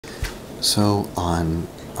So on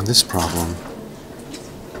this problem,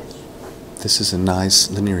 this is a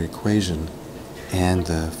nice linear equation, and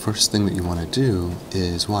the first thing that you want to do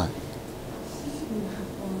is what?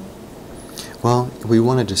 Well, we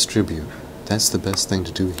want to distribute. That's the best thing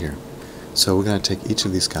to do here. So we're going to take each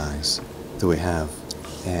of these guys that we have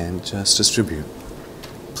and just distribute.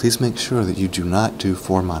 Please make sure that you do not do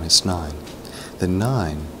 4 minus 9. The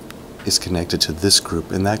 9 is connected to this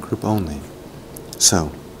group and that group only.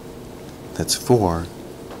 So that's 4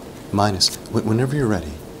 minus, whenever you're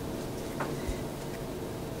ready.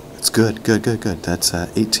 It's good. That's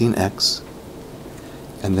 18x,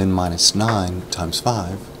 and then minus 9 times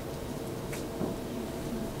 5.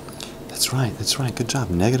 That's right, good job,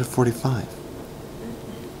 negative 45.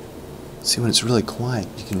 See, when it's really quiet,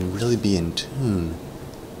 you can really be in tune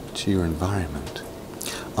to your environment.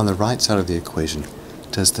 On the right side of the equation,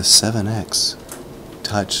 does the 7x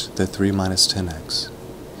touch the 3 minus 10x?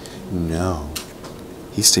 No,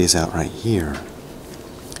 he stays out right here.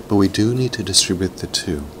 But we do need to distribute the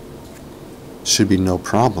 2. Should be no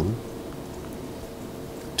problem.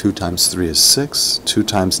 2 times 3 is 6. 2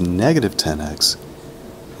 times negative 10x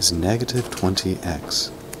is negative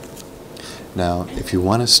 20x. Now, if you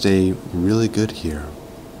want to stay really good here,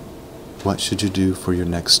 what should you do for your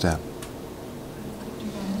next step?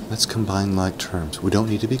 Let's combine like terms. We don't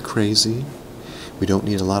need to be crazy. We don't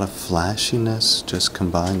need a lot of flashiness, just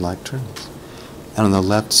combine like terms. And on the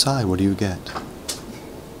left side, what do you get?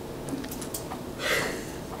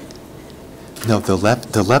 No, the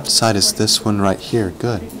left side is this one right here.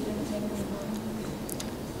 Good.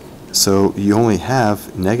 So you only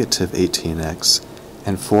have negative 18x,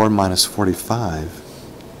 and 4 minus 45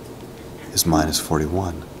 is minus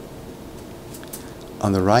 41.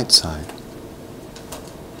 On the right side,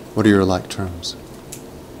 what are your like terms?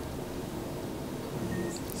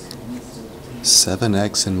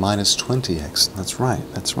 7x and minus 20x. That's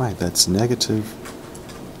right. That's negative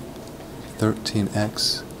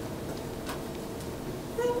 13x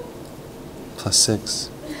plus 6.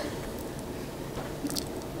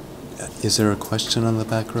 Is there a question on the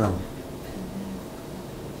back row?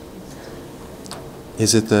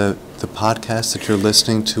 Is it the podcast that you're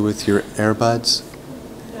listening to with your earbuds?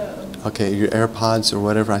 No. Okay, your AirPods or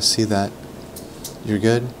whatever, I see that. You're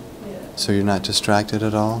good? Yeah. So you're not distracted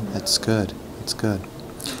at all? No. That's good. That's good.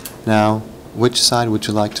 Now, which side would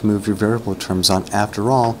you like to move your variable terms on?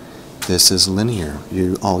 After all, this is linear.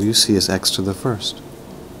 All you see is x to the first.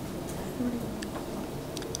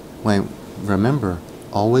 Wait, remember,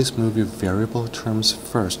 always move your variable terms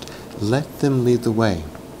first. Let them lead the way.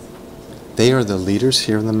 They are the leaders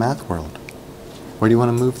here in the math world. Where do you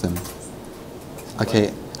want to move them?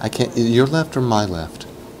 Okay, I can't. Your left or my left?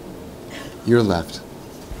 Your left.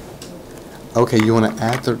 Okay, you want to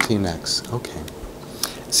add 13x. Okay.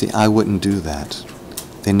 See, I wouldn't do that.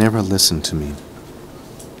 They never listen to me.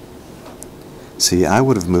 See, I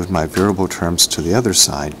would have moved my variable terms to the other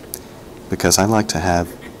side because I like to have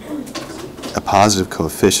a positive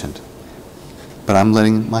coefficient. But I'm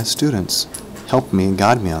letting my students help me and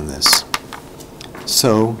guide me on this.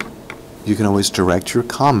 So, you can always direct your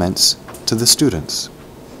comments to the students.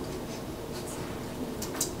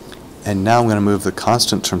 And now I'm going to move the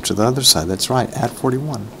constant term to the other side. That's right, add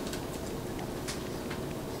 41.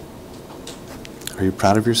 Are you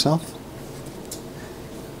proud of yourself?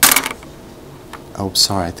 Oh,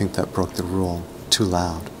 sorry, I think that broke the rule. Too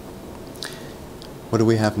loud. What do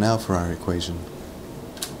we have now for our equation?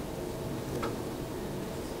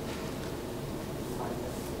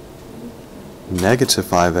 Negative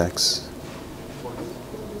 5x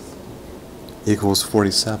equals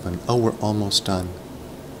 47. Oh, we're almost done.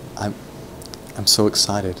 I'm so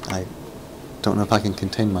excited. I don't know if I can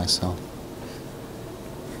contain myself.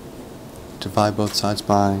 Divide both sides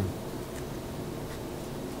by.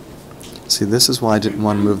 See, this is why I didn't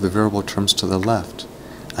want to move the variable terms to the left.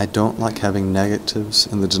 I don't like having negatives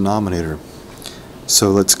in the denominator. So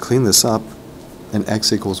let's clean this up, and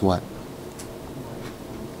x equals what?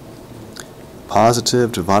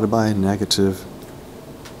 Positive divided by a negative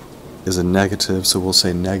is a negative, so we'll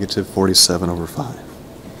say negative 47 over 5.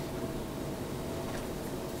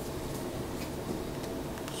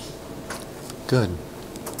 Good.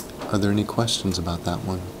 Are there any questions about that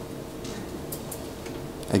one?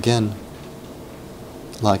 Again,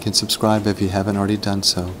 like and subscribe if you haven't already done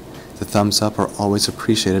so. The thumbs up are always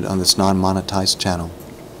appreciated on this non-monetized channel.